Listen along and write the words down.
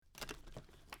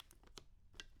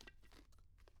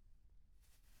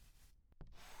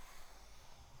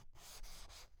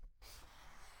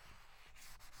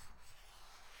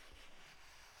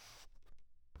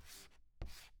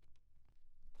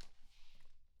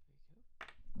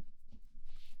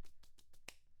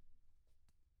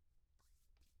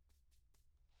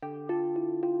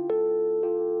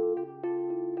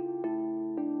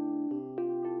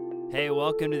Hey,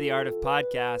 welcome to the Art of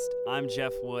Podcast. I'm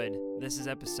Jeff Wood. This is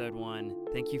episode 1.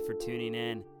 Thank you for tuning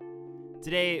in.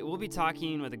 Today, we'll be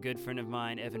talking with a good friend of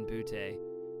mine, Evan Boutte,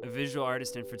 a visual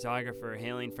artist and photographer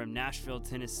hailing from Nashville,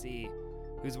 Tennessee,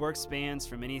 whose work spans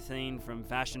from anything from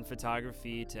fashion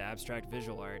photography to abstract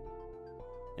visual art.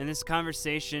 In this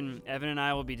conversation, Evan and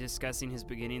I will be discussing his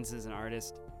beginnings as an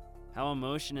artist, how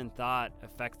emotion and thought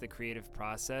affect the creative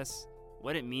process,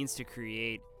 what it means to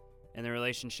create, and the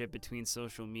relationship between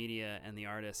social media and the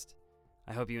artist.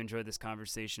 I hope you enjoyed this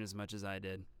conversation as much as I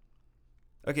did.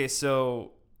 Okay,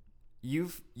 so you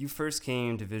first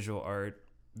came to visual art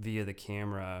via the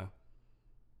camera.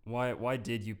 Why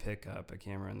did you pick up a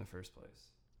camera in the first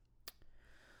place?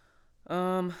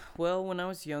 Well, when I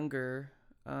was younger,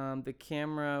 the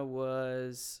camera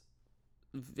was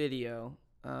video,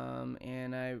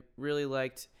 and I really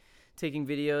liked taking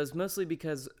videos, mostly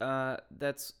because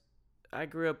I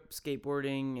grew up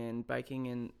skateboarding and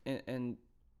biking and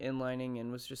inlining and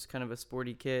was just kind of a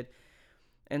sporty kid.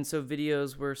 And so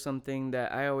videos were something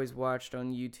that I always watched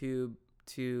on YouTube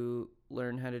to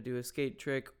learn how to do a skate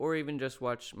trick or even just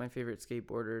watch my favorite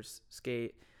skateboarders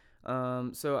skate.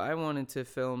 So I wanted to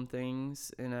film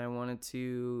things and I wanted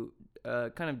to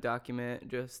kind of document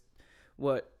just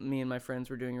what me and my friends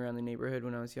were doing around the neighborhood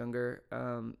when I was younger.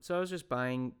 So I was just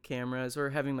buying cameras or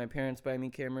having my parents buy me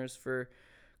cameras for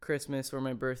Christmas or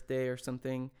my birthday or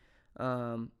something,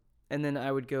 and then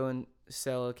I would go and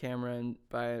sell a camera and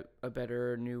buy a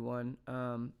better or new one,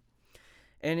 and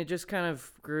it just kind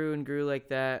of grew and grew like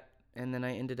that, and then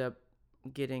I ended up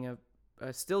getting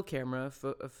a still camera,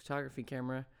 a photography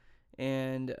camera,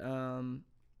 and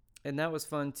that was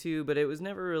fun too, but it was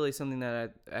never really something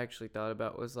that I actually thought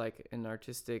about was like an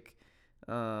artistic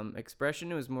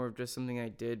expression. It was more of just something I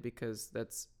did because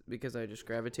I just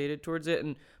gravitated towards it,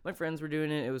 and my friends were doing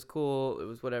it. It was cool. It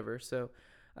was whatever. So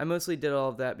I mostly did all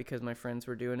of that because my friends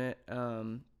were doing it,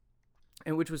 and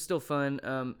which was still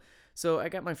fun. So I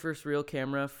got my first real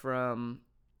camera from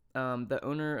the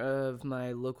owner of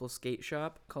my local skate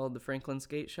shop called the Franklin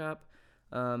Skate Shop.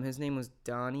 His name was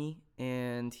Donnie,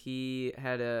 and he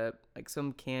had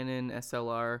some Canon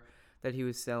SLR that he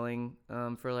was selling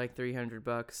for like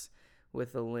 $300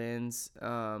 with a lens.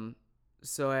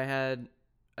 So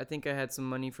I think I had some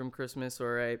money from Christmas,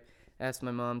 or I asked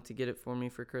my mom to get it for me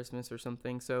for Christmas or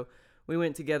something. So we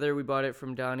went together, we bought it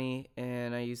from Donnie,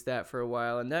 and I used that for a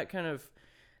while. And that kind of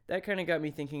got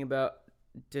me thinking about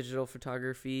digital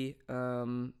photography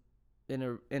in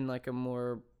like a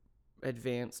more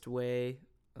advanced way,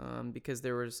 because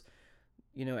there was,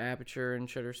 aperture and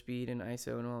shutter speed and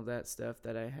ISO and all of that stuff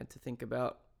that I had to think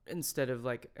about instead of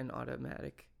like an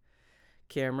automatic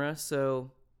camera.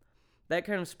 So that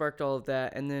kind of sparked all of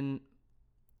that, and then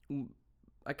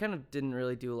I kind of didn't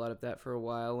really do a lot of that for a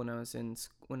while when I was in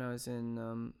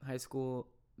high school,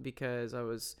 because I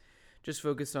was just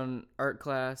focused on art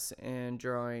class and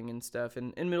drawing and stuff.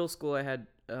 And in middle school, I had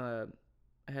a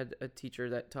teacher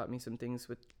that taught me some things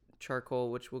with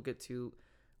charcoal, which we'll get to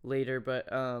later. But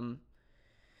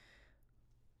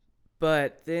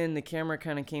then the camera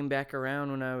kind of came back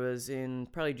around when I was in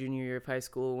probably junior year of high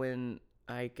school, when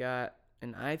I got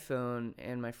an iPhone,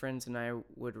 and my friends and I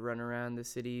would run around the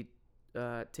city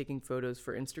taking photos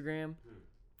for Instagram.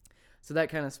 So that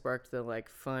kind of sparked the like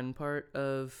fun part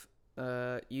of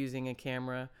using a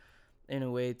camera in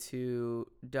a way to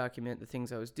document the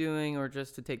things I was doing, or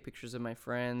just to take pictures of my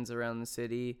friends around the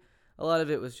city. A lot of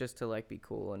it was just to like be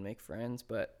cool and make friends,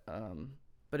 but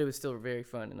it was still very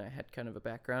fun, and I had kind of a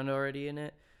background already in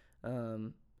it.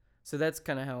 So that's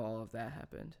kind of how all of that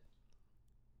happened.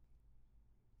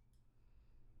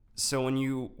 So when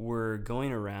you were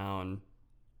going around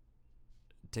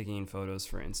taking photos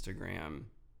for Instagram,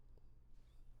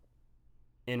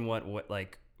 in what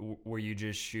like were you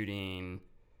just shooting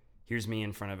here's me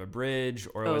in front of a bridge,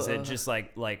 or was it just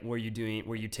like were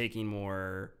you taking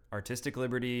more artistic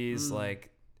liberties,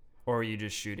 like, or were you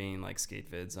just shooting like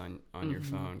skate vids on your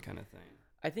phone kind of thing?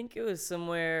 I think it was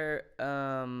somewhere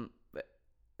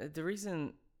the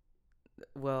reason,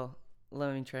 well,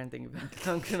 let me try and think about it.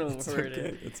 I'm gonna word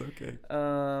it. It's okay.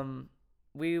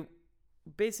 We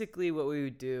basically, what we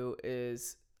would do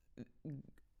is,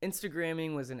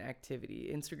 Instagramming was an activity.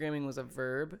 Instagramming was a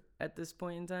verb at this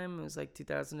point in time. It was like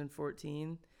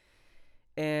 2014.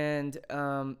 And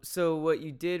so what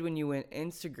you did when you went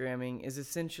Instagramming is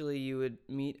essentially you would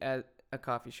meet at a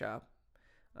coffee shop.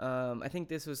 I think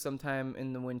this was sometime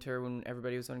in the winter when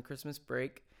everybody was on Christmas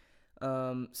break.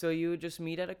 So you would just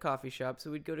meet at a coffee shop.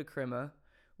 So we'd go to Crema,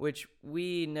 which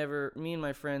me and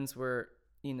my friends were,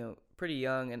 pretty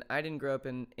young, and I didn't grow up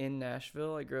in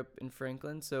Nashville. I grew up in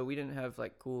Franklin, so we didn't have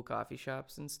like cool coffee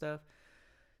shops and stuff.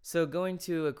 So going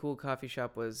to a cool coffee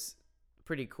shop was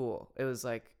pretty cool. It was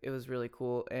really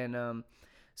cool. And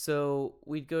so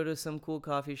we'd go to some cool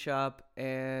coffee shop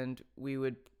and we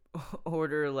would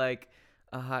order like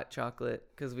a hot chocolate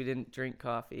because we didn't drink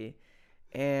coffee.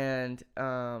 And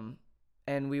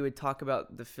we would talk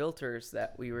about the filters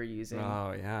that we were using,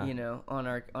 Oh yeah. on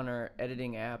our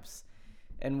editing apps,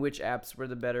 and which apps were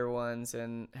the better ones,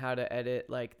 and how to edit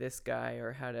like this guy,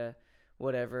 or how to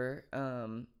whatever,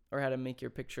 or how to make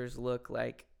your pictures look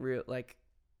like real, like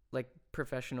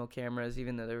professional cameras,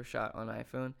 even though they were shot on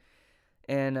iPhone.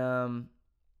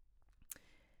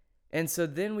 And so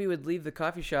then we would leave the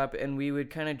coffee shop and we would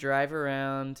kind of drive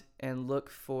around and look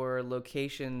for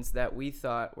locations that we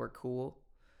thought were cool.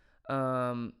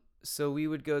 So we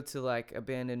would go to like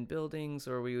abandoned buildings,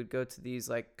 or we would go to these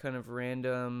like kind of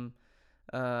random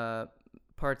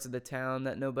parts of the town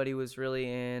that nobody was really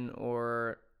in,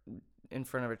 or in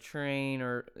front of a train,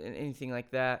 or anything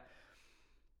like that,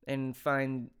 and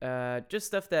find just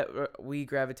stuff that we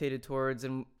gravitated towards,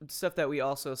 and stuff that we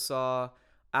also saw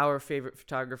our favorite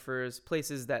photographers,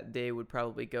 places that they would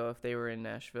probably go if they were in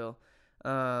Nashville.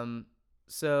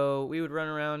 So we would run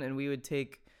around and we would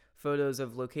take photos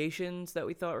of locations that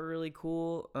we thought were really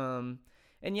cool.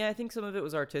 And yeah, I think some of it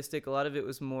was artistic. A lot of it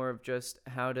was more of just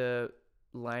how to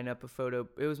line up a photo.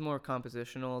 It was more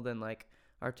compositional than like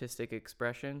artistic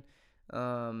expression.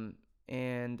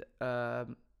 And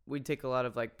we'd take a lot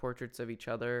of like portraits of each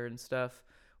other and stuff,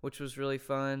 which was really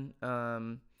fun.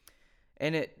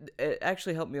 And it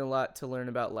actually helped me a lot to learn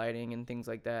about lighting and things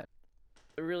like that.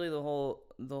 Really, the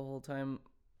whole time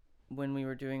when we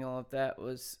were doing all of that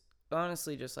was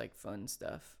honestly just like fun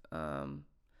stuff.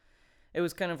 It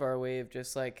was kind of our way of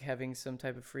just like having some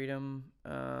type of freedom.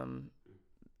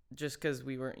 Just because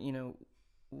we weren't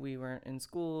in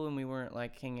school and we weren't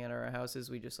like hanging out at our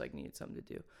houses. We just like needed something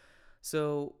to do.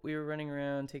 So we were running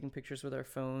around taking pictures with our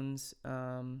phones.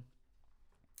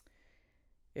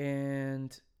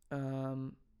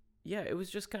 Yeah, it was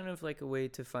just kind of like a way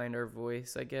to find our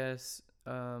voice, I guess,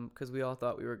 because we all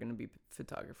thought we were going to be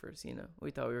photographers,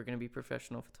 We thought we were going to be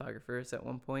professional photographers at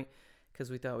one point because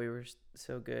we thought we were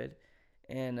so good.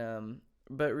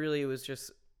 But really it was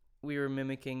just we were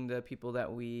mimicking the people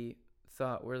that we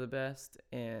thought were the best,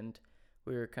 and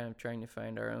we were kind of trying to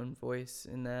find our own voice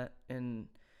in that. And,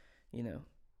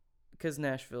 because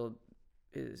Nashville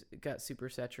got super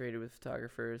saturated with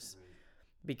photographers. Right.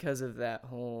 Because of that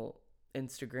whole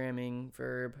Instagramming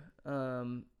verb,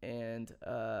 and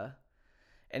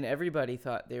everybody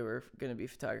thought they were going to be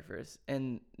photographers,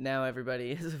 and now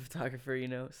everybody is a photographer,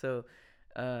 So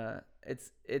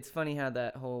it's funny how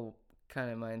that whole kind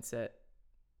of mindset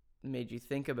made you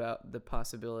think about the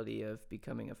possibility of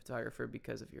becoming a photographer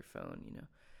because of your phone,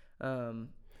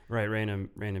 Right,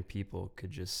 random people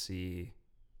could just see,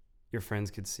 your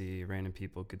friends could see, random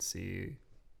people could see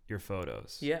your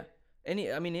photos. Yeah.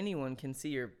 Anyone can see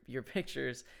your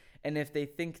pictures, and if they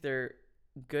think they're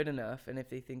good enough, and if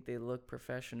they think they look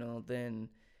professional, then,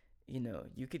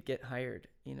 you could get hired,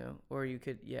 or you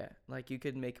could, you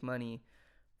could make money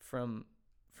from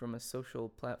a social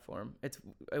platform.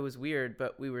 It was weird,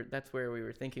 but that's where we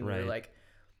were thinking. Right. We were like,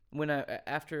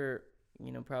 after,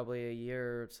 probably a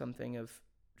year or something of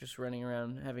just running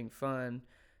around having fun,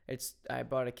 I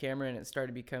bought a camera, and it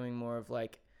started becoming more of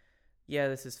like, yeah,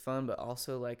 this is fun, but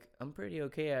also like I'm pretty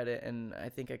okay at it, and I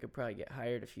think I could probably get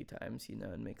hired a few times,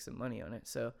 and make some money on it.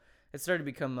 So it started to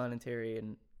become monetary,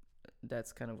 and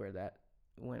that's kind of where that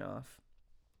went off.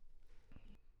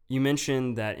 You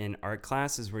mentioned that in art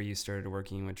classes where you started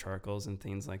working with charcoals and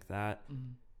things like that.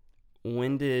 Mm-hmm.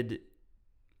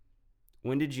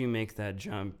 When did you make that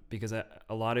jump? Because a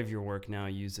lot of your work now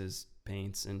uses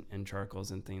paints and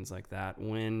charcoals and things like that.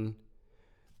 When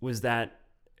was that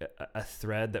a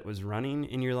thread that was running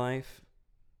in your life,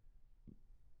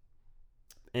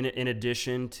 in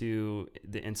addition to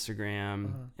the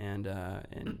Instagram and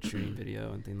shooting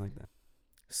video and things like that?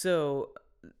 So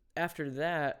after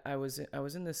that, I was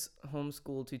in this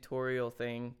homeschool tutorial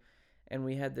thing, and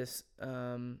we had this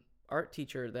art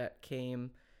teacher that came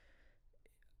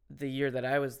the year that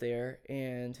I was there,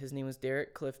 and his name was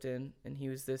Derek Clifton, and he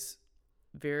was this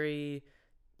very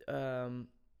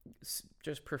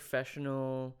just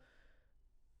professional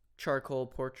charcoal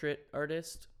portrait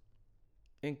artist.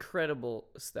 Incredible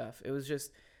stuff. It was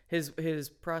just his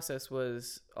process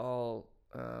was all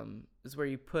is where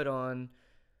you put on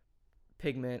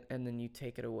pigment and then you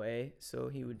take it away. So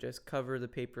he would just cover the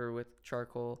paper with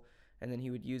charcoal, and then he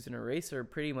would use an eraser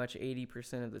pretty much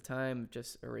 80% of the time,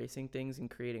 just erasing things and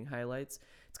creating highlights.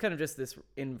 It's kind of just this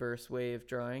inverse way of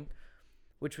drawing,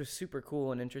 which was super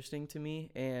cool and interesting to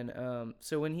me. And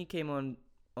so when he came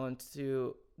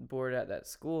onto board at that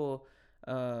school,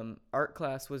 art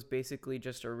class was basically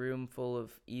just a room full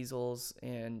of easels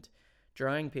and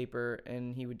drawing paper,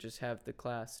 and he would just have the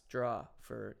class draw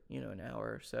for an hour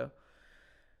or so.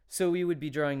 So we would be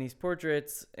drawing these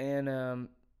portraits, and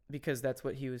because that's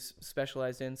what he was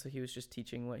specialized in, so he was just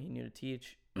teaching what he knew to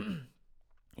teach.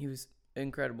 He was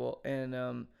incredible,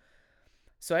 and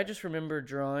so I just remember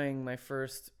drawing my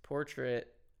first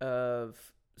portrait of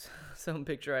some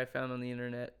picture I found on the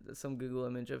internet, some Google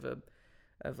image of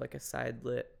like a side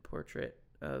lit portrait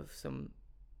of some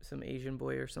Asian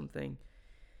boy or something,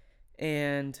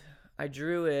 and I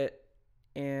drew it,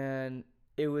 and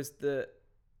it was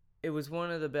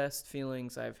one of the best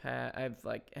feelings I've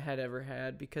had ever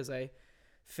had, because I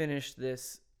finished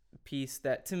this piece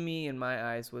that to me in my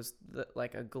eyes was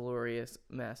like a glorious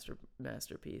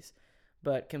masterpiece,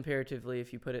 but comparatively,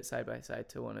 if you put it side by side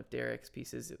to one of Derek's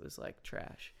pieces, it was like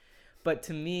trash. But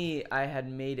to me, I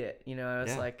had made it. I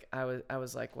was like, I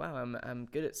was like, wow, I'm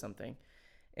good at something,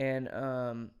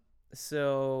 and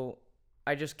so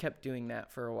I just kept doing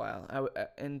that for a while.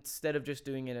 Instead of just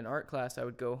doing it in art class, I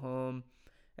would go home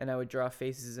and I would draw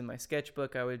faces in my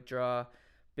sketchbook. I would draw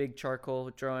big charcoal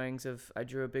drawings I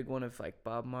drew a big one of like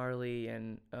Bob Marley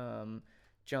and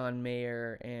John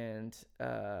Mayer, and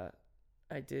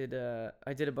I did a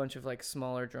bunch of like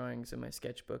smaller drawings in my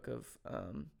sketchbook of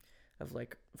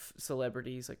like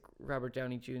celebrities like Robert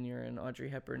Downey Jr. and Audrey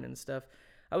Hepburn and stuff.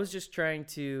 I was just trying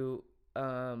to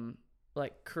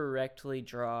like correctly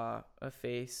draw a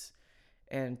face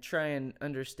and try and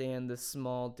understand the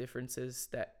small differences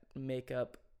that make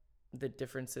up the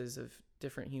differences of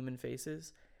different human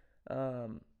faces.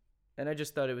 And I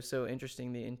just thought it was so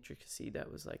interesting, the intricacy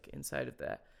that was like inside of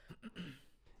that.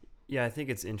 Yeah, I think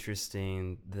it's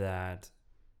interesting that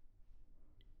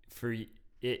for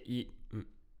it,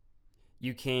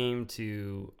 you came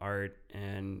to art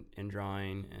and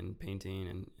drawing and painting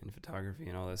and photography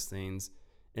and all those things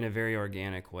in a very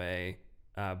organic way,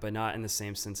 but not in the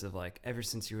same sense of like ever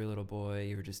since you were a little boy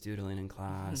you were just doodling in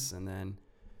class. And then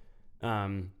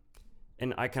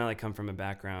and I kind of like come from a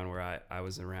background where I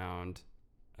was around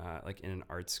like in an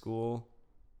art school,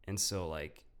 and so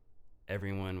like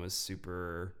everyone was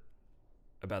super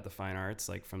about the fine arts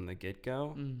like from the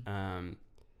get-go.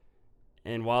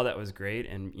 And while that was great,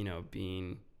 and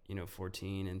being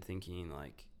 14 and thinking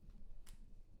like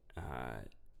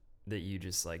that you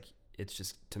just like it's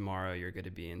just tomorrow you're going to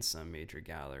be in some major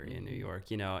gallery in New York,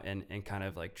 and kind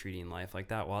of like treating life like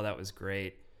that, while that was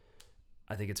great,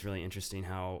 I think it's really interesting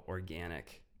how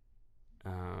organic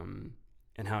and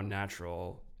how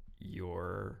natural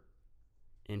your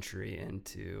entry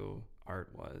into art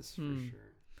was, for sure.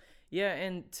 Yeah,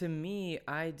 and to me,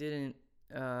 I didn't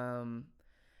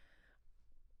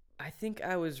I think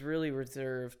I was really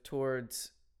reserved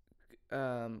towards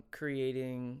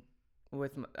creating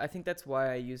I think that's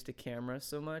why I used a camera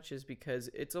so much, is because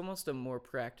it's almost a more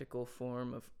practical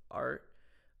form of art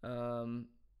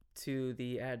to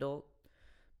the adult,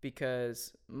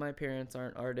 because my parents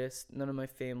aren't artists. None of my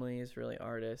family is really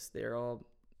artists. They're all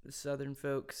Southern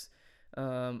folks,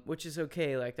 which is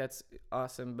okay. Like, that's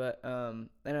awesome. But and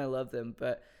I love them.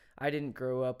 But I didn't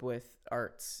grow up with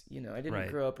arts. I didn't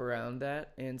grow up around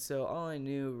that. And so all I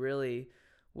knew really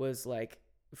was like,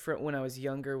 when I was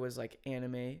younger, was like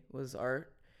anime was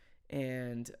art,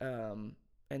 and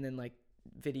then like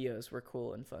videos were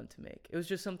cool and fun to make. It was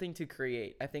just something to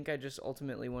create. I think I just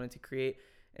ultimately wanted to create.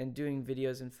 And doing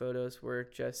videos and photos were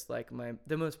just like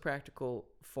the most practical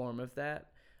form of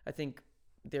that. I think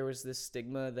there was this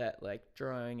stigma that like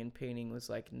drawing and painting was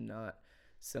like not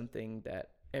something that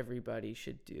everybody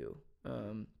should do.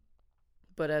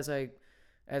 But as I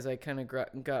kind of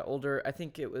got older, I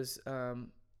think it was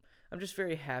I'm just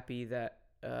very happy that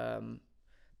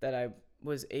that I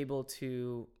was able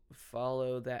to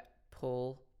follow that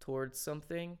pull towards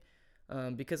something,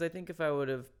 because I think if I would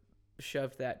have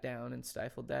shoved that down and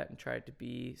stifled that and tried to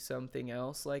be something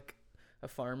else, like a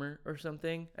farmer or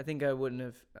something, I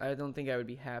don't think I would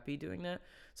be happy doing that.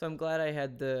 So I'm glad I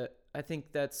had I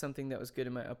think that's something that was good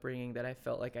in my upbringing, that I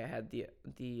felt like I had the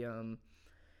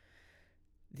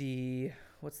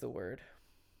what's the word?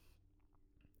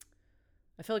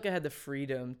 I felt like I had the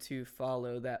freedom to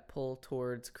follow that pull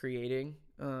towards creating,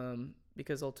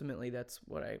 because ultimately that's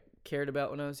what I cared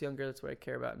about when I was younger. That's what I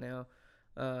care about now.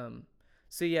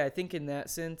 So yeah, I think in that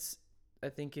sense, I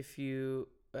think to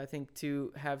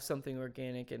have something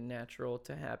organic and natural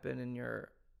to happen in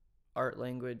your art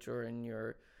language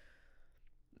or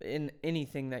in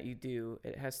anything that you do,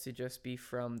 it has to just be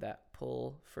from that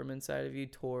pull from inside of you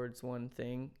towards one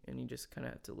thing, and you just kind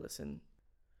of have to listen.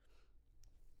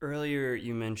 Earlier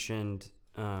you mentioned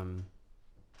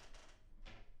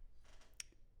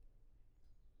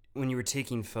when you were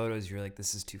taking photos, you're like,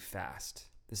 this is too fast.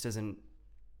 This doesn't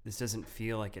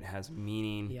feel like it has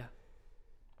meaning. Yeah.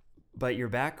 But your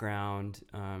background,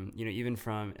 even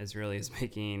from as early as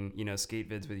making, skate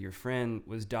vids with your friend,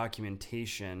 was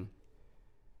documentation.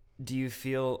 Do you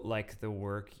feel like the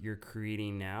work you're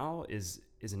creating now is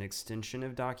an extension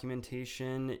of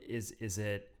documentation? Is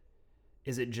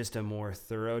it just a more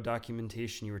thorough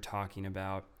documentation? You were talking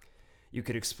about you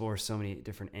could explore so many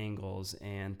different angles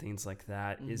and things like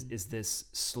that. Mm-hmm. Is this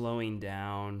slowing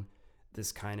down,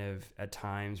 this kind of at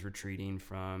times retreating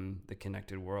from the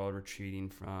connected world, retreating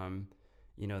from,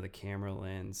 the camera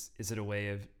lens? Is it a way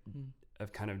of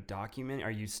kind of documenting?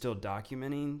 Are you still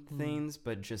documenting things,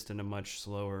 but just in a much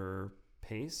slower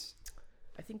pace?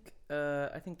 I think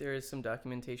there is some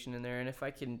documentation in there, and if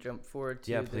I can jump forward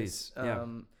to please.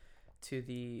 To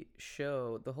the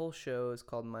show, the whole show is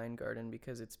called Mind Garden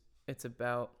because it's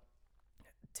about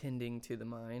tending to the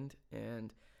mind,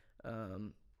 and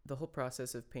the whole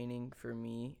process of painting for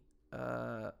me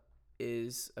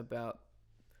is about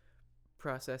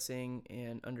processing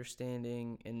and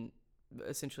understanding and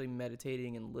essentially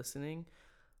meditating and listening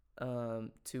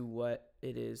to what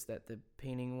it is that the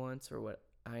painting wants, or what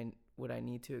I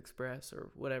need to express, or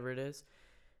whatever it is.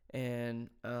 And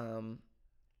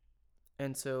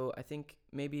so I think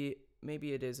maybe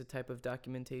it is a type of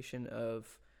documentation of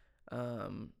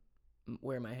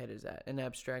where my head is at, an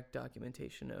abstract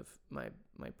documentation of my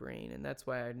brain. And that's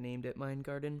why I named it Mind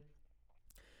Garden,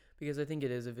 because I think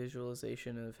it is a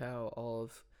visualization of how all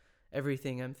of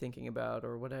everything I'm thinking about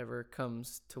or whatever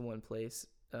comes to one place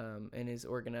and is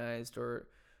organized or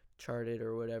charted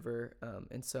or whatever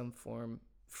in some form.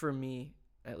 For me,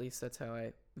 at least, that's how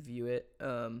I view it.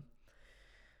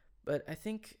 But I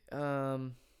think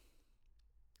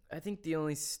the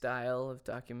only style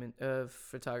of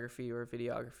photography or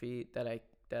videography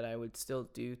that I would still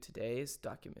do today is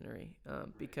documentary,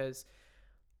 because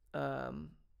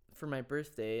for my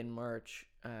birthday in March,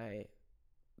 I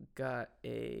got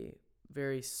a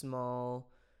very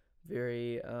small,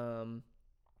 very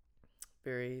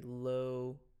very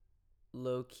low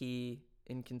key,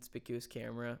 inconspicuous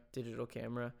digital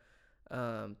camera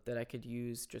that I could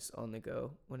use just on the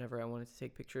go whenever I wanted to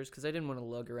take pictures, because I didn't want to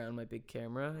lug around my big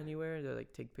camera anywhere to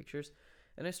take pictures.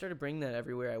 And I started bringing that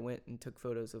everywhere I went and took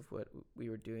photos of what we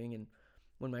were doing. And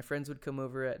when my friends would come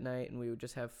over at night and we would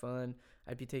just have fun,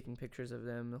 I'd be taking pictures of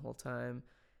them the whole time.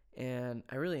 And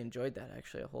I really enjoyed that,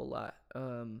 actually, a whole lot.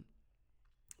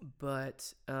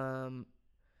 But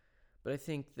I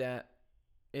think that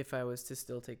if I was to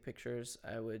still take pictures,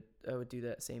 I would do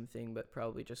that same thing, but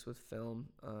probably just with film,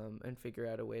 and figure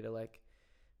out a way to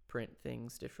print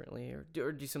things differently,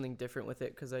 or do something different with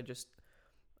it, because I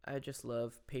just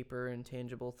love paper and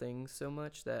tangible things so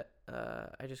much that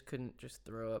I just couldn't just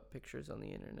throw up pictures on the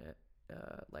internet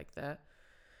like that.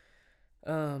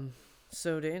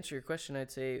 So to answer your question,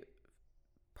 I'd say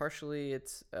partially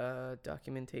it's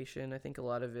documentation. I think a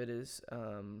lot of it is,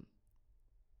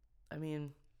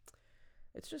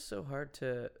 it's just so hard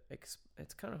to it's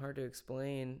kind of hard to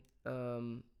explain,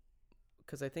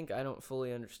 because I think I don't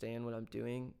fully understand what I'm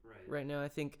doing right now. I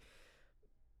think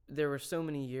there were so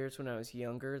many years when I was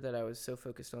younger that I was so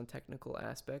focused on technical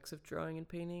aspects of drawing and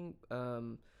painting,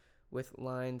 with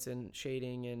lines and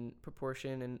shading and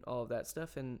proportion and all of that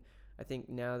stuff. And I think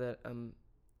now that I'm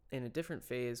in a different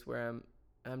phase where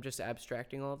I'm just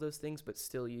abstracting all of those things but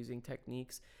still using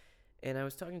techniques. And I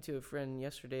was talking to a friend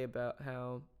yesterday about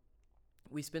how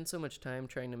we spend so much time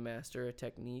trying to master a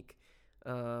technique,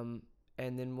 and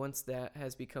then once that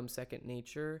has become second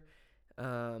nature,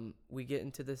 we get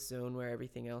into this zone where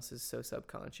everything else is so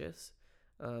subconscious,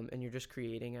 and you're just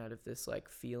creating out of this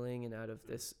feeling and out of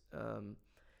this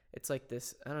it's like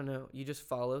this, I don't know, you just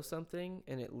follow something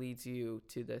and it leads you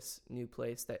to this new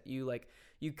place that you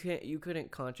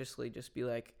couldn't consciously just be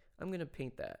like, I'm gonna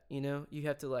paint that, you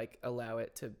have to allow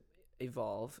it to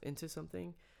evolve into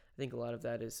something. I think a lot of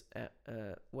that is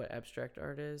what abstract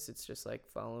art is. It's just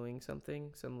following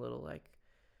something, some little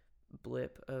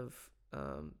blip of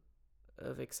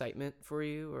excitement for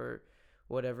you, or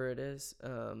whatever it is.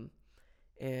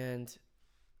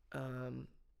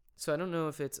 So I don't know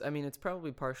if it's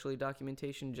probably partially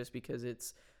documentation, just because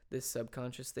it's this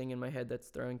subconscious thing in my head that's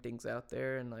throwing things out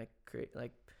there and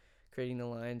creating the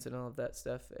lines and all of that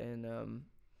stuff. And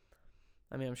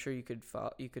I'm sure you could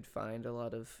find a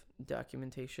lot of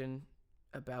documentation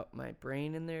about my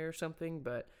brain in there or something,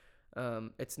 but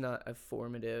it's not a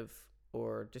formative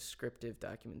or descriptive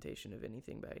documentation of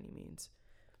anything by any means.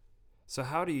 So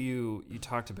how do you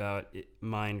talked about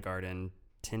Mind Garden,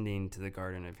 tending to the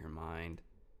garden of your mind.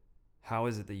 How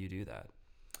is it that you do that?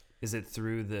 Is it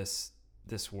through this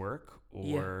this work,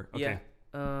 Yeah, or yeah.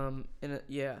 okay.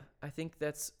 Yeah, I think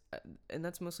and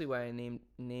that's mostly why I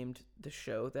named the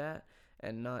show that,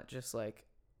 and not just like,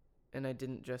 and I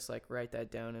didn't just like write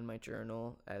that down in my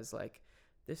journal as like,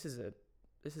 this is a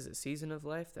this is a season of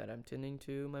life that I'm tending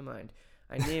to my mind.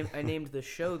 I named the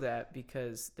show that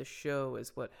because the show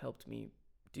is what helped me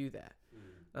do that,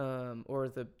 or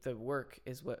the work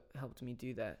is what helped me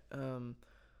do that.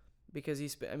 Because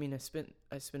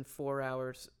I spent 4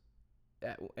 hours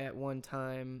at one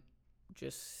time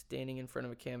just standing in front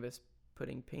of a canvas,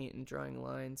 putting paint and drawing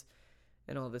lines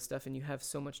and all this stuff, and you have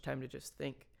so much time to just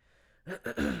think.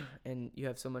 And you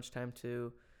have so much time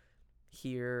to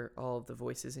hear all of the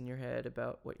voices in your head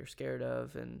about what you're scared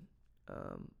of, and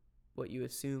what you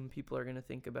assume people are going to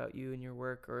think about you and your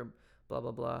work, or blah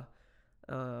blah blah.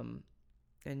 um,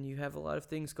 and you have a lot of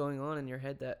things going on in your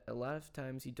head that a lot of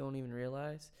times you don't even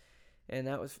realize. And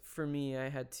that was, for me, I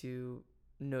had to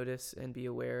notice and be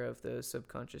aware of those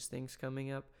subconscious things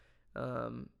coming up,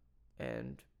 um,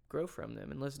 and grow from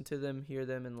them and listen to them, hear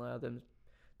them, and allow them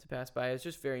to pass by. It's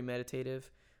just very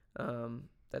meditative.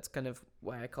 That's kind of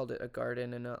why I called it a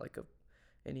garden and not like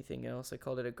anything else. I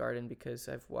called it a garden because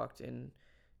I've walked in,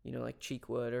 like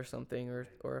Cheekwood or something,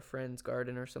 or a friend's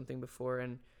garden or something before,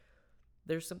 and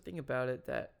there's something about it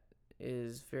that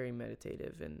is very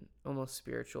meditative and almost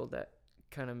spiritual that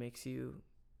kind of makes you,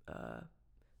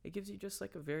 it gives you just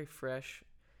like a very fresh,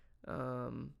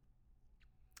 um,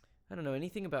 I don't know,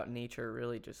 anything about nature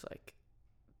really just like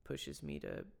pushes me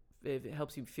to, it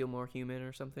helps you feel more human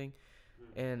or something.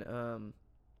 And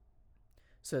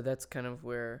so that's kind of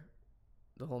where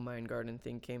the whole mind garden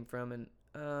thing came from. And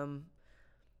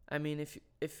I mean, if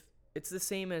it's the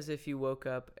same as if you woke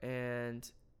up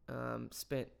and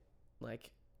spent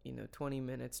like 20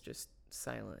 minutes just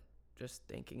silent, just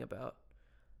thinking about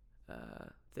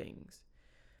things,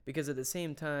 because at the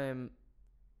same time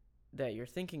that you're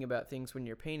thinking about things when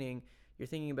you're painting, you're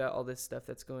thinking about all this stuff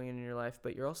that's going on in your life,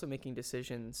 but you're also making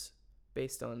decisions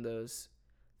based on those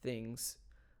things,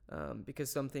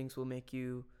 because some things will make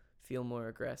you feel more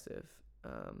aggressive,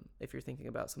 if you're thinking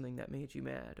about something that made you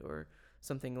mad, or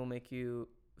something will make you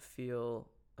feel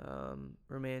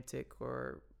romantic,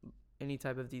 or any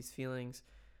type of these feelings,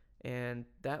 and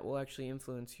that will actually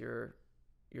influence your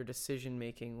decision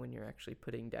making when you're actually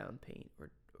putting down paint, or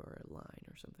a line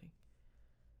or something.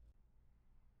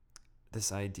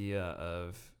 This idea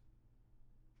of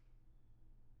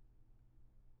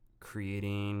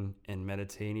creating and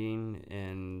meditating,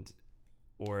 and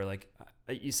or like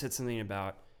you said something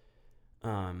about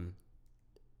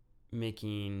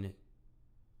making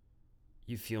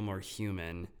you feel more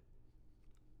human.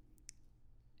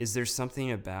 Is there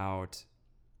something about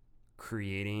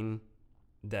creating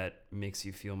that makes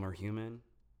you feel more human?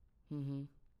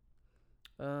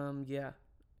 Yeah,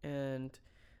 and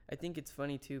I think it's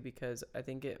funny too, because I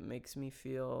think it makes me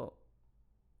feel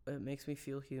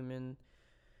human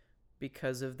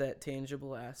because of that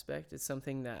tangible aspect. It's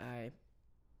something that I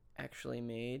actually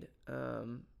made,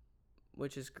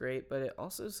 which is great, but it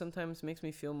also sometimes makes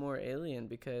me feel more alien,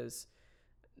 because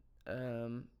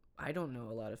I don't know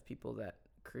a lot of people that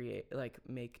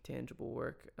make tangible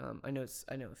work. I know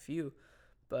a few,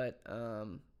 but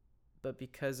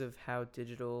because of how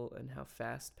digital and how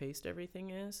fast paced everything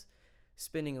is,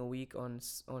 spending a week on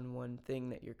one thing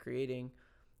that you're creating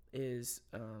is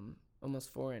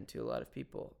almost foreign to a lot of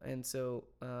people, and so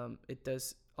it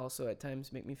does also at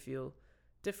times make me feel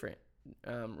different,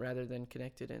 rather than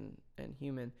connected and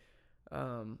human.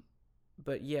 Um,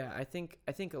 but yeah, I think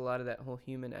a lot of that whole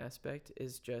human aspect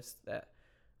is just that,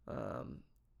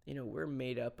 we're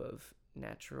made up of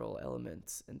natural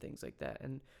elements and things like that,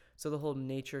 and so the whole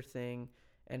nature thing,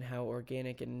 and how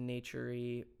organic and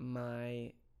naturey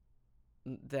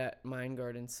that mind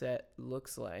garden set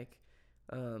looks like,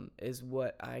 is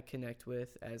what I connect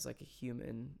with as like a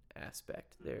human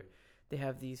aspect. They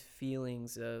have these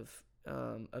feelings of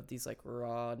these like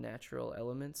raw natural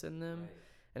elements in them, right.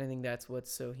 And I think that's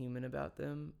what's so human about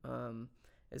them,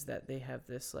 is that they have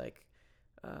this like,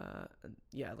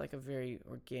 like a very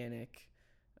organic,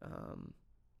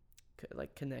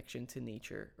 like connection to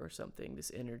nature or something.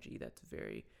 This energy that's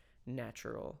very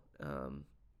natural,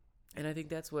 and I think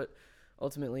that's what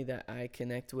ultimately that I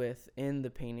connect with in the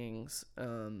paintings,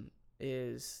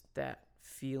 is that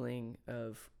feeling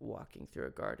of walking through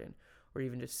a garden, or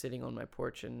even just sitting on my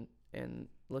porch and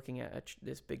looking at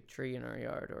this big tree in our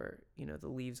yard, or the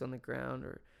leaves on the ground,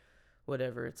 or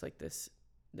whatever. It's like this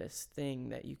thing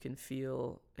that you can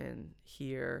feel and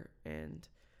hear, and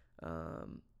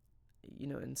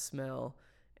and smell,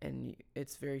 and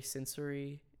it's very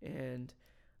sensory, and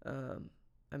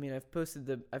I mean, I've posted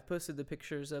the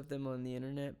pictures of them on the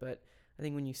internet, but I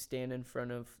think when you stand in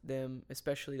front of them,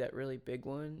 especially that really big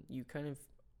one, you kind of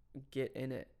get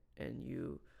in it and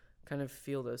you kind of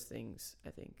feel those things, I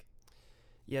think.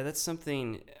 Yeah, that's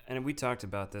something, and we talked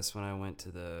about this when I went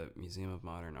to the Museum of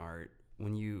Modern Art.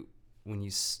 When you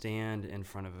stand in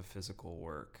front of a physical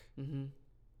work, Mm-hmm.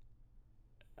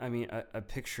 I mean, a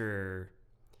picture,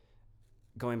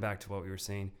 going back to what we were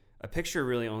saying, a picture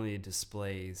really only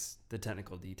displays the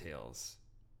technical details,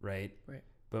 right? Right.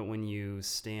 But when you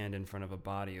stand in front of a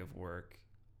body of work,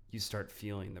 you start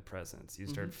feeling the presence. You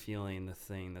start feeling the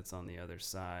thing that's on the other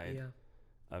side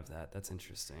of that. That's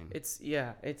interesting. It's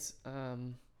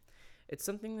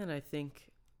something that I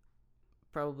think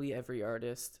probably every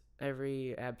artist,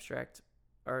 every abstract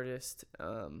artist,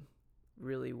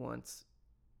 really wants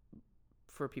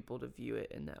for people to view it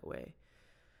in that way,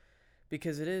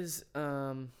 because it is,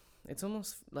 it's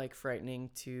almost like frightening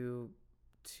to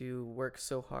work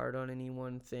so hard on any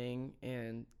one thing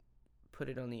and put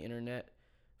it on the internet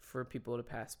for people to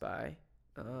pass by.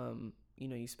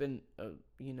 You spend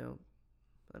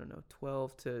I don't know,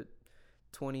 12 to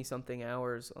 20 something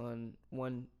hours on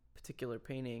one particular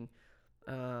painting,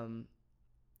 and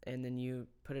then you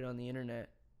put it on the internet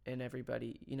and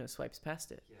everybody swipes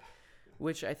past it.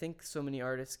 Which I think so many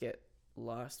artists get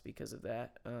lost because of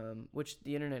that, which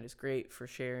the internet is great for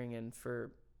sharing and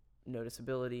for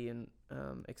noticeability and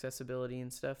accessibility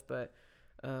and stuff, but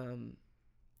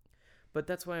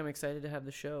that's why I'm excited to have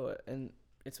the show. And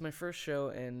it's my first show,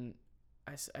 and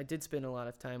I did spend a lot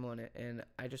of time on it, and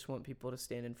I just want people to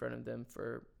stand in front of them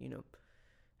for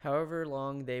however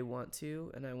long they want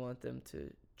to, and I want them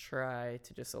to try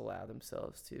to just allow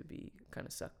themselves to be kind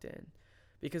of sucked in,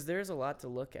 because there's a lot to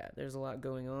look at. There's a lot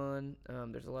going on.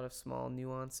 There's a lot of small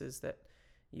nuances that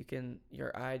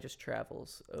your eye just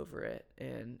travels over it,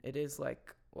 and it is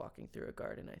like walking through a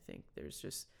garden. I think there's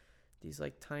just these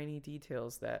like tiny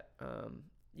details that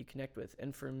you connect with,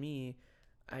 and for me,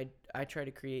 I try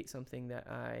to create something that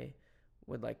I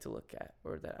would like to look at,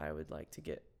 or that I would like to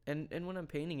get, and when I'm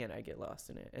painting it, I get lost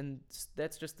in it, and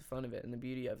that's just the fun of it, and the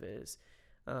beauty of it is,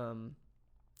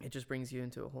 it just brings you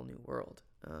into a whole new world.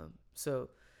 So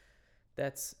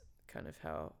that's kind of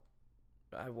how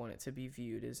I want it to be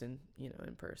viewed, is in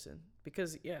person,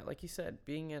 because like you said,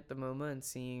 being at the MoMA and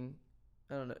seeing,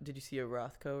 I don't know, did you see a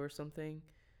Rothko or something?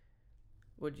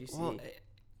 What did you see? Well,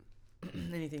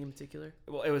 anything in particular?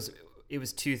 Well, it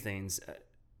was two things.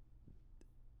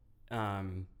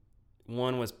 One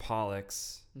was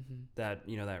Pollock's, that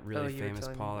that really famous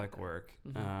Pollock work.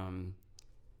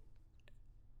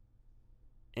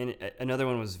 And another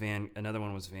one was Van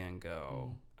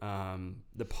Gogh.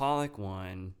 The Pollock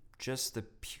one, just the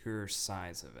pure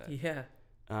size of it. Yeah.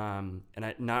 And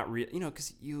I not really,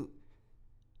 because you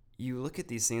look at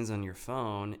these things on your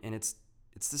phone, and it's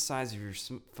the size of your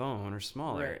phone or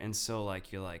smaller, right. And so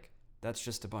like you're like, that's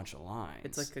just a bunch of lines.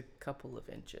 It's like a couple of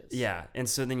inches. Yeah, and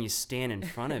so then you stand in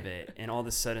front of it, and all of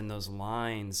a sudden those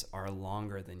lines are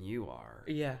longer than you are.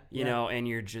 Yeah. You know, and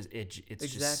you're just it's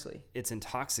exactly. just it's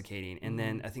intoxicating. And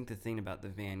then I think the thing about the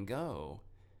Van Gogh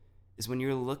is when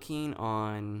you're looking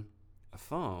on a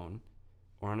phone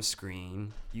or on a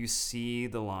screen, you see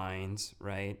the lines,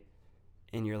 right?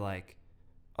 And you're like,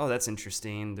 oh, that's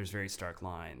interesting. There's very stark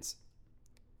lines.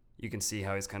 You can see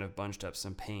how he's kind of bunched up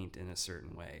some paint in a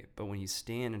certain way. But when you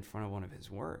stand in front of one of his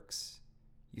works,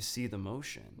 you see the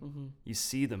motion. You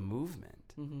see the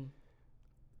movement.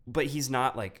 But he's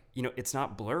not like, it's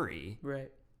not blurry. Right.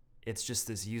 It's just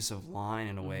this use of line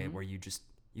in a way where you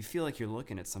feel like you're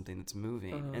looking at something that's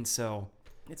moving. And so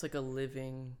it's like a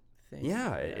living thing.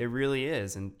 Yeah, it really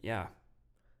is. And yeah.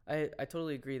 I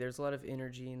totally agree. There's a lot of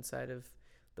energy inside of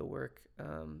the work,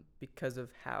 because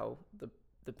of how the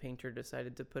painter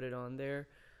decided to put it on there.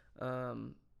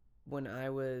 When I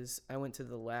went to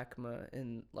the LACMA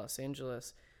in Los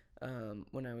Angeles,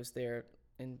 when I was there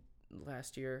in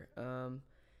last year,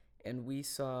 and we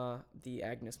saw the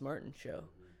Agnes Martin show,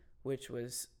 which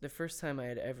was the first time I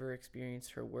had ever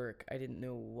experienced her work. I didn't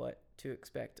know what to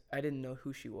expect. I didn't know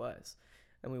who she was.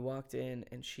 And we walked in,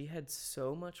 and she had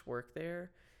so much work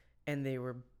there, and they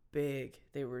were big.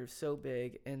 They were so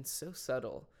big and so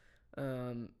subtle.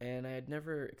 And I had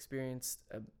never experienced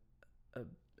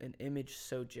an image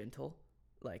so gentle.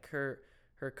 Like her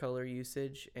color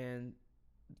usage and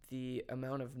the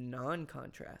amount of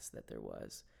non-contrast that there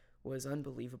was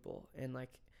unbelievable. And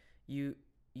like you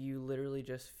literally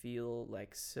just feel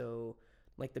like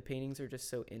the paintings are just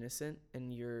so innocent,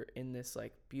 and you're in this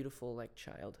like beautiful like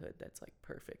childhood that's like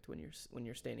perfect when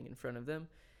you're standing in front of them.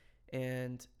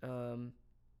 And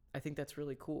I think that's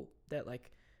really cool that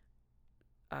like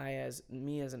as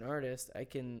an artist, I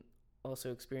can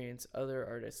also experience other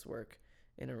artists' work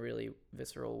in a really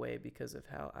visceral way because of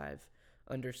how I've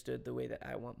understood the way that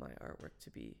I want my artwork to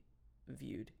be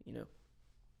viewed, you know.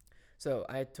 So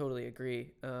I totally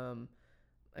agree.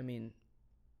 I mean,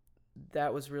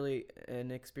 that was really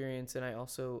an experience, and I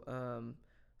also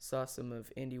saw some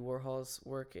of Andy Warhol's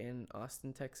work in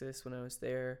Austin, Texas when I was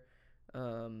there.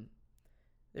 Um,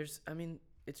 I mean,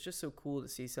 it's just so cool to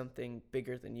see something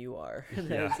bigger than you are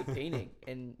Yeah. that's a painting,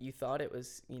 and you thought it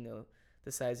was,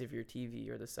 the size of your TV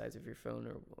or the size of your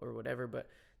phone or whatever, but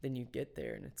then you get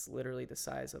there and it's literally the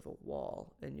size of a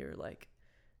wall, and you're like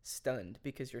stunned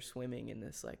because you're swimming in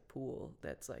this like pool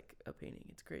that's like a painting.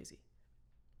 It's crazy.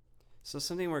 So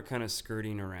something we're kind of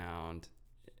skirting around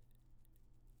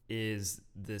is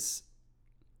this: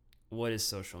 what is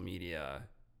social media?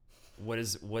 What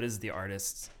is the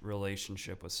artist's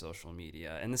relationship with social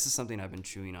media? And this is something I've been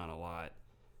chewing on a lot,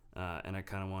 and I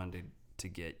kind of wanted to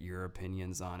get your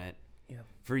opinions on it. Yeah.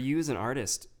 For you as an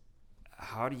artist,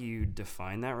 how do you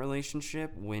define that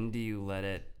relationship? When do you let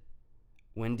it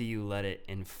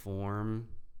inform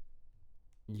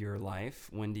your life?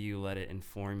 When do you let it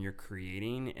inform your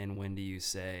creating? And when do you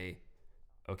say,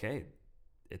 okay,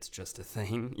 it's just a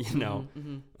thing, you know?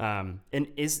 Mm-hmm. And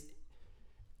is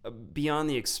beyond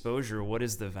the exposure, what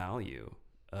is the value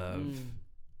of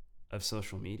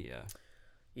social media?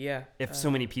 Yeah. If so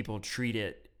many people treat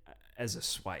it as a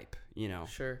swipe, you know?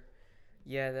 Sure.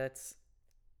 Yeah,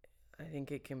 I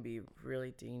think it can be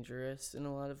really dangerous in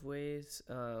a lot of ways.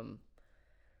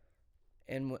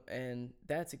 And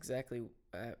that's exactly,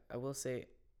 I will say,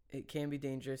 it can be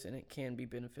dangerous and it can be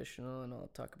beneficial, and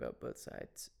I'll talk about both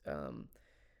sides.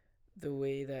 The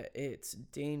way that it's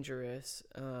dangerous,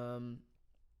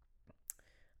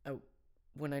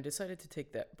 when I decided to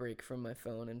take that break from my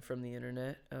phone and from the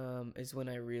internet, is when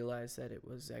I realized that it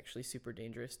was actually super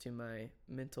dangerous to my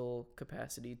mental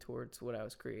capacity towards what I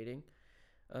was creating.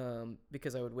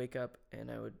 Because I would wake up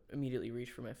and I would immediately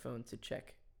reach for my phone to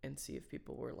check and see if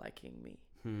people were liking me.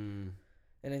 And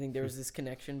I think there was this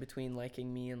connection between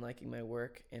liking me and liking my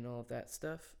work and all of that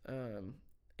stuff.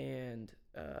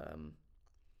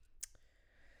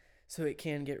 So it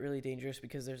can get really dangerous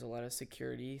because there's a lot of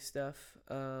security stuff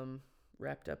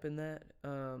wrapped up in that.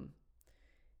 And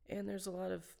there's a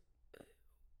lot of,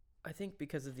 I think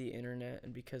because of the internet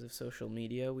and because of social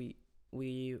media, we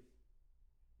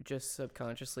just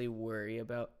subconsciously worry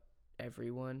about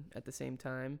everyone at the same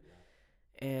time.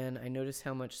 And I noticed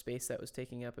how much space that was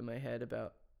taking up in my head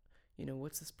about,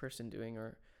 what's this person doing,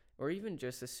 or even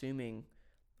just assuming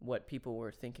what people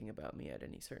were thinking about me at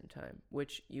any certain time,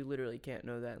 which you literally can't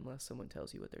know that unless someone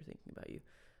tells you what they're thinking about you.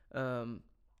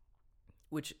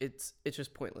 Which it's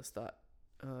just pointless thought.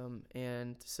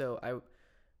 And so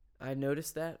I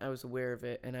noticed that, I was aware of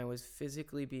it, and I was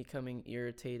physically becoming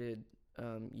irritated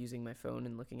using my phone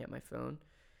and looking at my phone.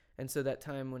 And so that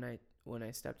time when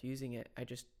I stopped using it, I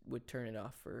just would turn it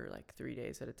off for like 3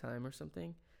 days at a time or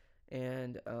something.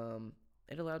 And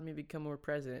it allowed me to become more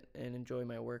present and enjoy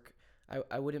my work.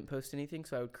 I wouldn't post anything,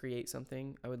 so I would create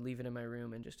something. I would leave it in my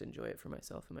room and just enjoy it for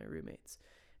myself and my roommates.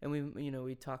 And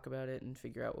we'd talk about it and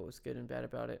figure out what was good and bad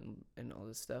about it and all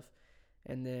this stuff.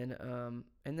 And then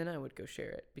I would go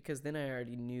share it, because then I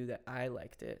already knew that I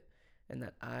liked it and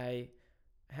that I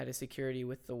had a security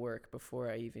with the work before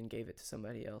I even gave it to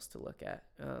somebody else to look at.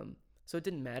 So it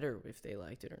didn't matter if they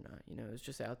liked it or not. It was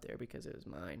just out there because it was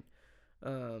mine.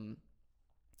 So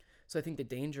I think the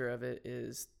danger of it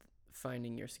is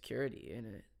finding your security in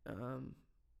it.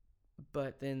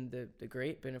 But then the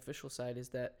great beneficial side is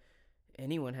that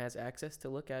anyone has access to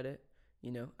look at it.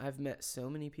 I've met so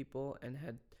many people and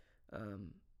had,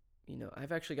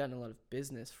 I've actually gotten a lot of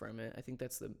business from it. I think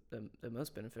that's the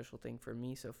most beneficial thing for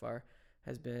me so far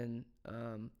has been,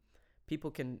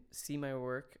 people can see my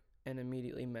work and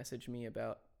immediately message me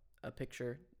about a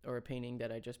picture or a painting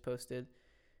that I just posted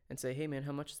and say, hey man,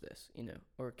 how much is this?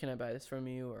 Or can I buy this from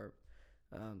you? Or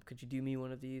could you do me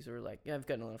one of these? Or like, yeah, I've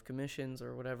gotten a lot of commissions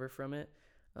or whatever from it.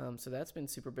 So that's been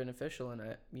super beneficial, and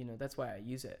that's why I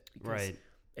use it, because Right.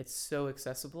 it's so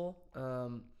accessible.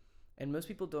 And most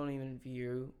people don't even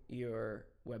view your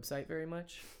website very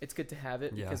much. It's good to have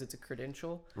it because it's a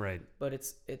credential, Right. but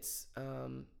it's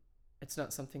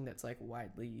not something that's like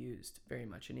widely used very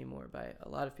much anymore by a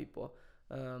lot of people,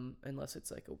 unless it's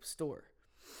like a store,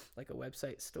 like a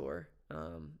website store.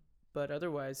 But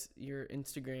otherwise, your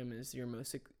Instagram is your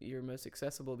most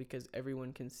accessible, because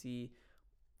everyone can see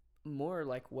more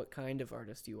like what kind of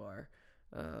artist you are.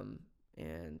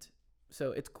 And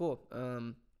so it's cool.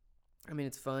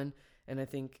 It's fun. And I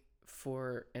think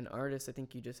for an artist, I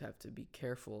think you just have to be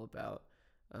careful about,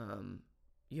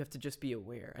 you have to just be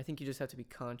aware. I think you just have to be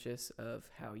conscious of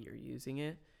how you're using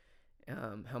it,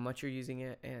 how much you're using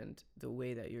it, and the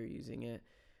way that you're using it,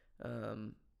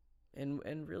 and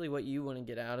really what you want to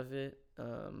get out of it.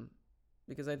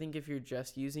 Because I think if you're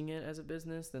just using it as a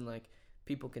business, then like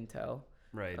people can tell.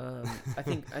 Right. I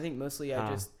think mostly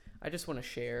I just want to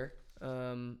share,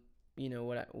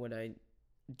 what I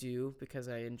do because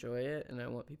I enjoy it and I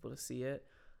want people to see it.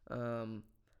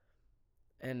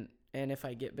 And if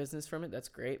I get business from it, that's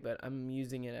great, but I'm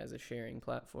using it as a sharing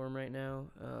platform right now,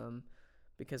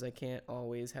 because I can't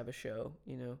always have a show,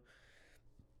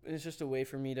 It's just a way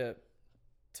for me to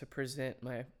present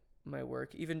my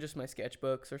work, even just my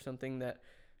sketchbooks or something that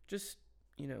just,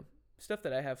 stuff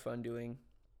that I have fun doing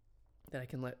that I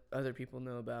can let other people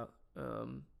know about.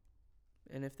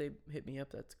 And if they hit me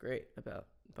up, that's great about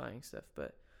buying stuff,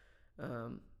 but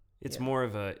it's more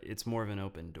of an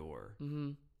open door.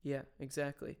 Mm-hmm. Yeah,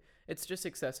 exactly. It's just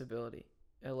accessibility,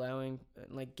 allowing,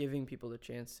 like, giving people the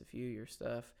chance to view your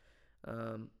stuff.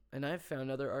 And I've found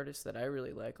other artists that I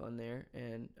really like on there.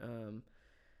 And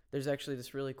there's actually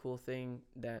this really cool thing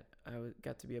that I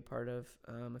got to be a part of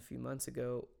a few months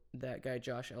ago. That guy,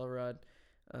 Josh Elrod,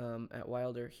 at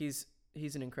Wilder, he's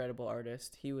an incredible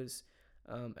artist. He was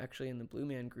actually in the Blue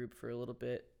Man Group for a little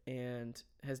bit and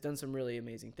has done some really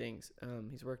amazing things.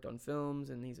 He's worked on films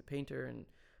and he's a painter and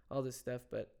all this stuff,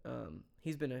 but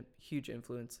he's been a huge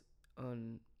influence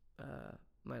on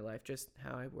my life, just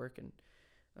how I work. And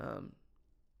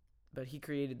but he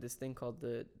created this thing called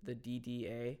the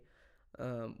DDA,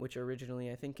 which originally,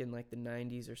 I think in like the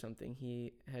 90s or something,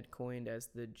 he had coined as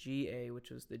the GA,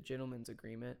 which was the Gentleman's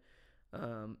Agreement.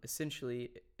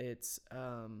 Essentially, it's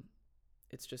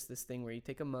just this thing where you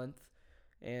take a month,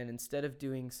 and instead of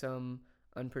doing some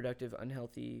unproductive,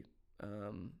 unhealthy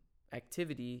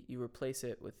activity, you replace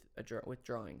it with with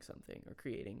drawing something or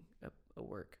creating a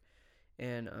work.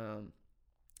 And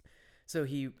so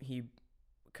he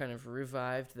kind of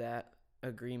revived that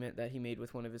agreement that he made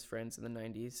with one of his friends in the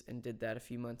 90s and did that a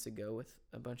few months ago with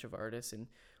a bunch of artists. And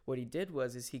what he did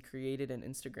was he created an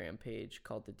Instagram page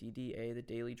called the DDA, the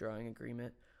Daily Drawing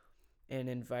Agreement, and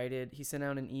he sent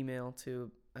out an email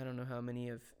to I don't know how many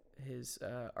of his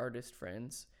artist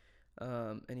friends.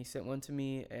 And he sent one to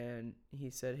me, and he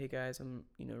said, "Hey guys, I'm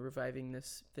reviving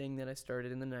this thing that I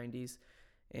started in the 90s,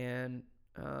 and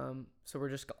so we're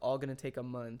just all gonna take a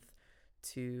month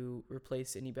to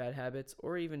replace any bad habits,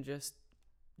 or even just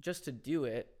to do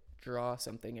it, draw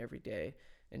something every day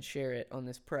and share it on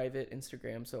this private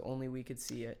Instagram so only we could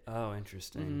see it." Oh,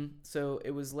 interesting. Mm-hmm. So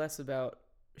it was less about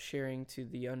sharing to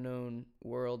the unknown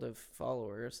world of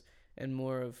followers and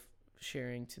more of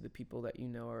sharing to the people that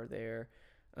are there.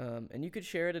 And you could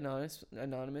share it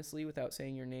anonymously without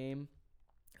saying your name,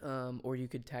 or you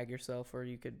could tag yourself, or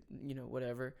you could,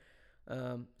 whatever.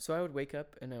 So I would wake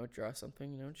up and I would draw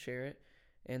something, and share it.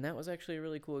 And that was actually a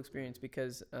really cool experience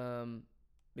because I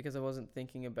wasn't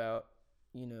thinking about,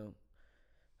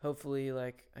 hopefully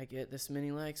like I get this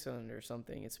many likes on it or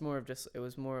something. It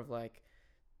was more of like,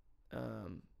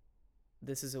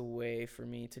 this is a way for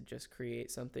me to just create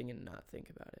something and not think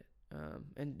about it.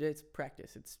 And it's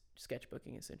practice. It's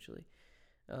sketchbooking essentially.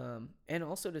 And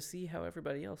also to see how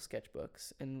everybody else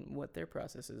sketchbooks and what their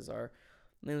processes are.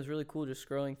 And it was really cool just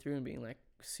scrolling through and being like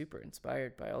super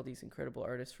inspired by all these incredible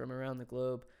artists from around the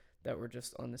globe that were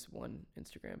just on this one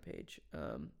Instagram page.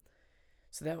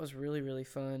 So that was really, really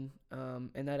fun.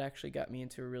 And that actually got me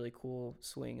into a really cool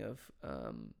swing of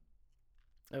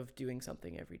doing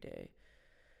something every day.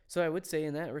 So I would say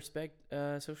in that respect,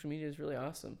 social media is really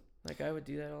awesome. Like I would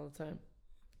do that all the time.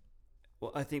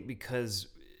 Well, I think because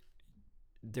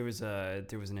there was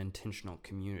an intentional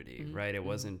community, Mm-hmm. right? It Mm-hmm.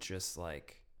 wasn't just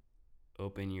like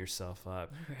open yourself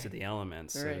up to the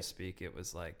elements, so to speak. It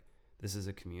was like, this is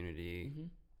a community Mm-hmm.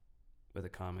 with a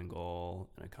common goal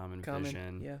and a common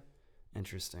vision. Yeah.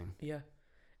 Interesting. Yeah.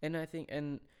 And I think,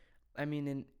 I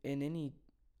mean, in any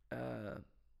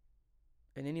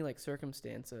like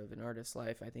circumstance of an artist's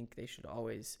life, I think they should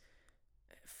always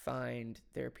find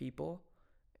their people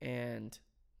and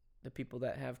the people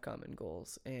that have common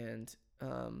goals, and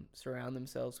surround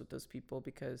themselves with those people,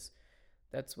 because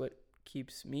that's what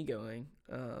keeps me going.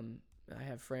 I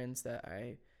have friends that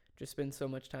I just spend so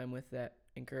much time with that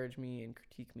encourage me and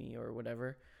critique me or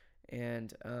whatever,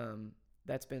 and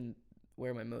that's been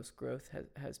where my most growth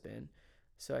has been.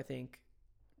 So I think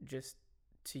just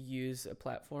to use a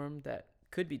platform that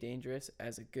could be dangerous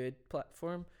as a good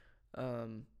platform,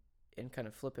 and kind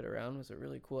of flip it around, was a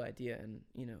really cool idea. And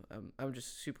I'm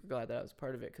just super glad that I was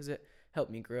part of it, because it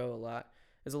helped me grow a lot.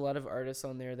 There's a lot of artists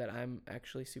on there that I'm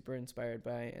actually super inspired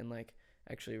by and like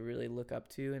actually really look up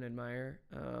to and admire.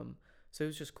 So it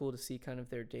was just cool to see kind of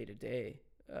their day-to-day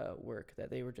work, that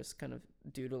they were just kind of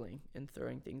doodling and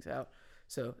throwing things out.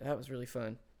 So that was really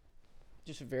fun.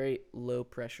 Just a very low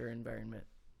pressure environment.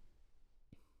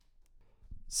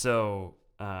 So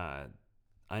I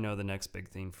know the next big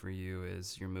thing for you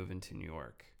is you're moving to New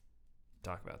York.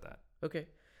 Talk about that. Okay.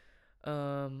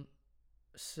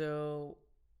 So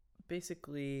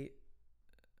basically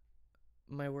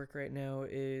my work right now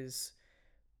is,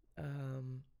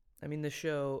 the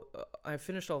show, I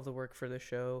finished all of the work for the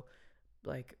show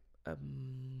like a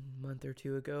month or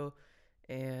two ago.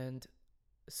 And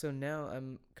so now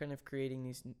I'm kind of creating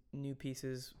these new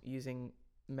pieces using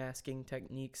masking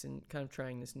techniques and kind of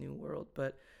trying this new world.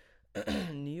 But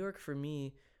New York for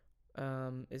me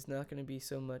is not going to be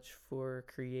so much for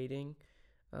creating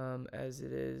as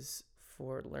it is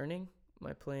for learning.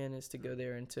 My plan is to go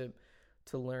there and to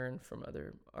learn from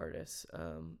other artists,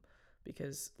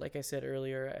 because, like I said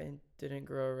earlier, I didn't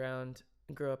grow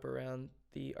up around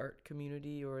the art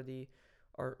community or the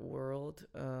art world,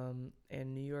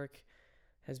 and New York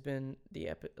has been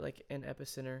an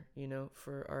epicenter,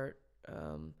 for art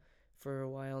for a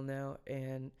while now.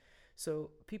 And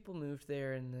so people moved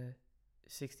there in the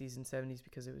 60s and 70s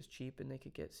because it was cheap and they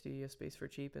could get studio space for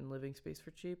cheap and living space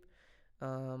for cheap.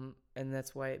 And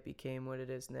that's why it became what it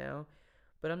is now.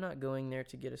 But I'm not going there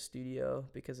to get a studio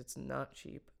because it's not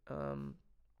cheap. I'm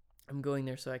going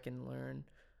there so I can learn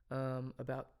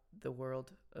about the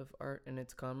world of art and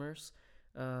its commerce.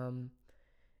 And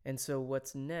so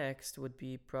what's next would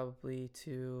be probably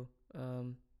to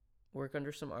work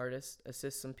under some artists,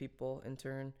 assist some people,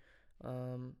 intern,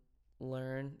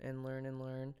 learn,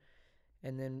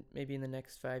 and then maybe in the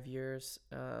next 5 years,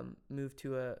 move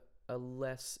to a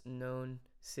less known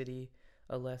city,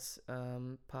 a less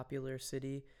popular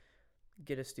city,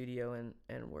 get a studio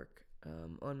and work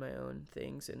on my own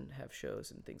things and have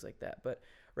shows and things like that. But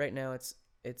right now it's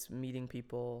meeting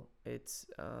people, it's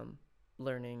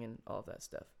learning and all of that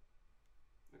stuff.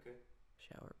 Okay.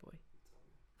 Shower boy.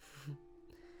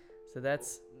 So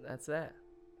that's that.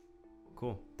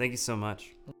 Cool. Thank you so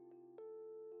much.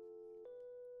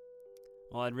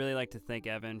 Well, I'd really like to thank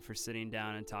Evan for sitting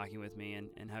down and talking with me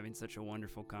and having such a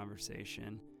wonderful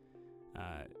conversation.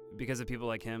 Because of people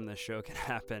like him, the show can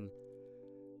happen.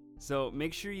 So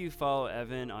make sure you follow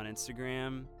Evan on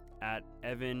Instagram at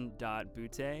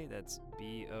evan.boutte. That's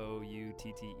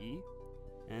Boutte.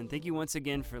 And thank you once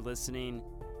again for listening.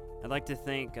 I'd like to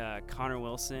thank Connor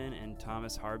Wilson and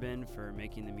Thomas Harbin for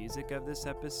making the music of this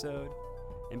episode.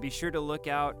 And be sure to look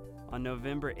out on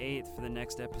November 8th for the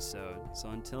next episode. So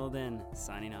until then,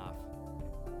 signing off.